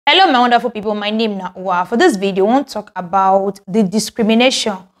Hello, my wonderful people. My name is Nawa. For this video, I want to talk about the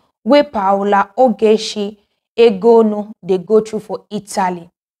discrimination where Paola Ogechi Egonu they go through for Italy.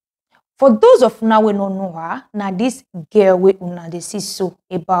 For those of now we don't know her, now this girl we una they see so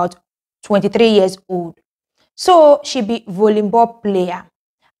about 23 years old. So she be volleyball player.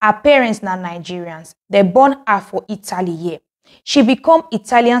 Her parents na Nigerians. They born her for Italy here. She become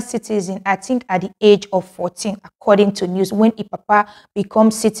Italian citizen, I think, at the age of 14, according to news. When her papa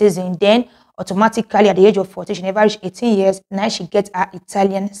becomes citizen, then automatically at the age of 14, she never reached 18 years. Now she gets her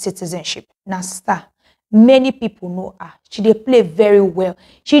Italian citizenship. Now, star. Many people know her. She dey play very well.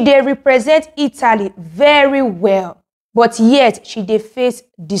 She dey represent Italy very well. But yet, she dey face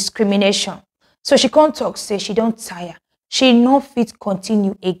discrimination. So she can't talk, say she don't tire. She no fit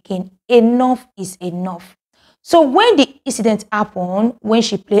continue again. Enough is enough. So when the incident happened, when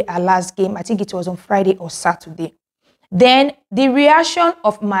she played her last game, I think it was on Friday or Saturday, then the reaction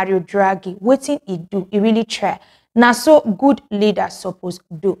of Mario Draghi, wetin he do, he really try. Now so good leaders supposed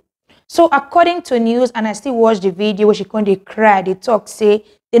do. So according to news, and I still watch the video where she come dey cry, they talk, say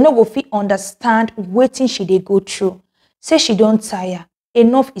they no go fit understand wetin she dey go through. Say she don't tire.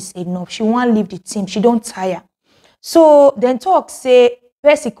 Enough is enough. She won't leave the team. She don't tire. So then talk, say,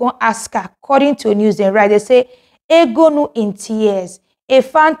 person can ask her, according to news, then right, they say, Egonu in tears. A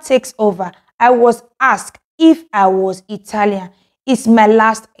fan takes over. I was asked if I was Italian. It's my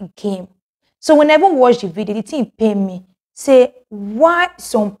last game. So whenever I watch the video, the thing pain me. Say, why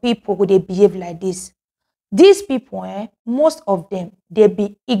some people would they behave like this? These people, most of them, they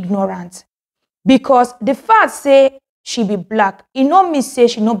be ignorant. Because the fact say she be black, it no mean say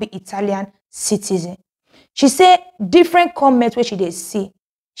she no be Italian citizen. She say different comments where she dey see.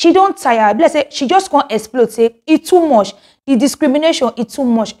 She don't tire. Let's say she just can't explode. Say it too much. The discrimination is too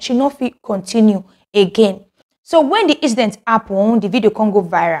much. She not fit continue again. So when the incident happened, the video can't go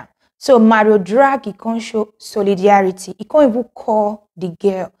viral. So Mario Draghi can't show solidarity. He can't even call the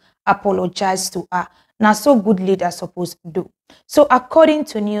girl, apologize to her. Now so good leaders supposed to do. So according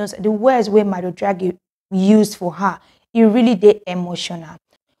to news, the words where Mario Draghi used for her, it really did emotional.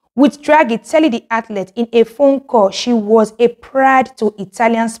 With Draghi telling the athlete in a phone call she was a pride to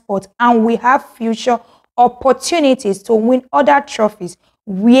Italian sport and we have future opportunities to win other trophies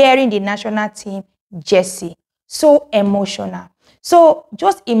wearing the national team jersey. So emotional. So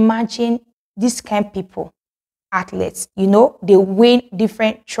just imagine these kind of people, athletes, you know, they win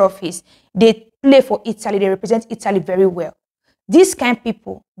different trophies. They play for Italy. They represent Italy very well. These kind of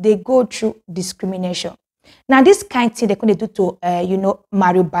people, they go through discrimination. Now, this kind of thing they can do to,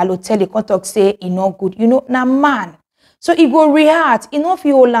 Mario Balotelli, they can talk, say, no good, now man. So he go react, he no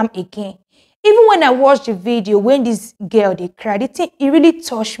feel hold am again. Even when I watched the video, when this girl, they cried, it really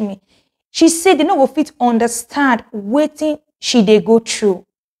touched me. She said they no go fit understand wetin she they go through.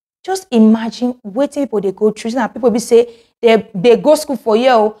 Just imagine wetin people they go through. Now, people be say, they go school for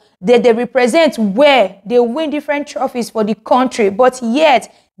you, they represent where they win different trophies for the country, but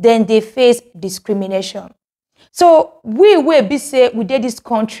yet, then they face discrimination. So we will be say we did this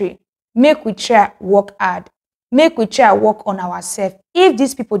country, make we try work hard, make we try work on ourselves. If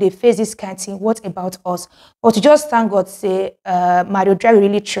these people they face this kind of thing, what about us? But to just thank God, say Mario Draghi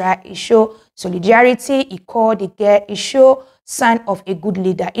really try. He show solidarity. He called the girl. He show sign of a good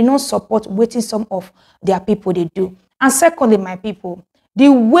leader. He not support waiting some of their people they do. And secondly, my people, the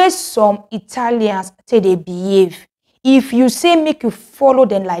way some Italians say they behave. If you say make you follow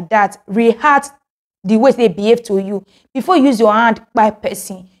them like that, react the way they behave to you, before you use your hand by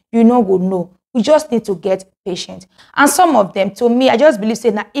person, you know go know. We just need to get patient. And some of them, to me, I just believe say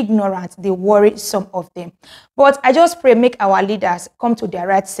na ignorant, they worry some of them. But I just pray make our leaders come to their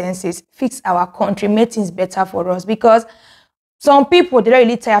right senses, fix our country, make things better for us. Because some people, they're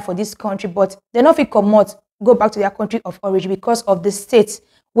really tired for this country, but they don't feel come out, go back to their country of origin because of the states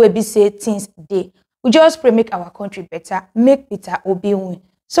where we say things they. We just pray make our country better, make Peter Obi win,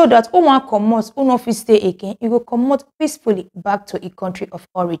 so that who want come out, who not fit stay again, you will come out peacefully back to a country of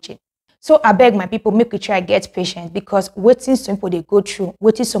origin. So I beg my people, make we try get patient because waiting some people they go through,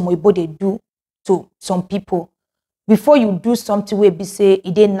 waiting some people they do to some people. Before you do something where be say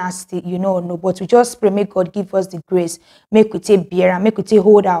it ain't nasty, no. But we just pray make God give us the grace, make we take beer and make we take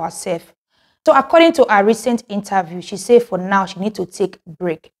hold ourselves. So according to our recent interview, she said for now she need to take a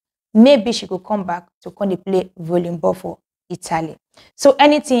break. Maybe she could come back to play volleyball for Italy. So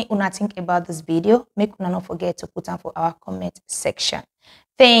anything una think about this video, make una not forget to put on for our comment section.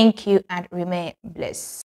 Thank you and remain blessed.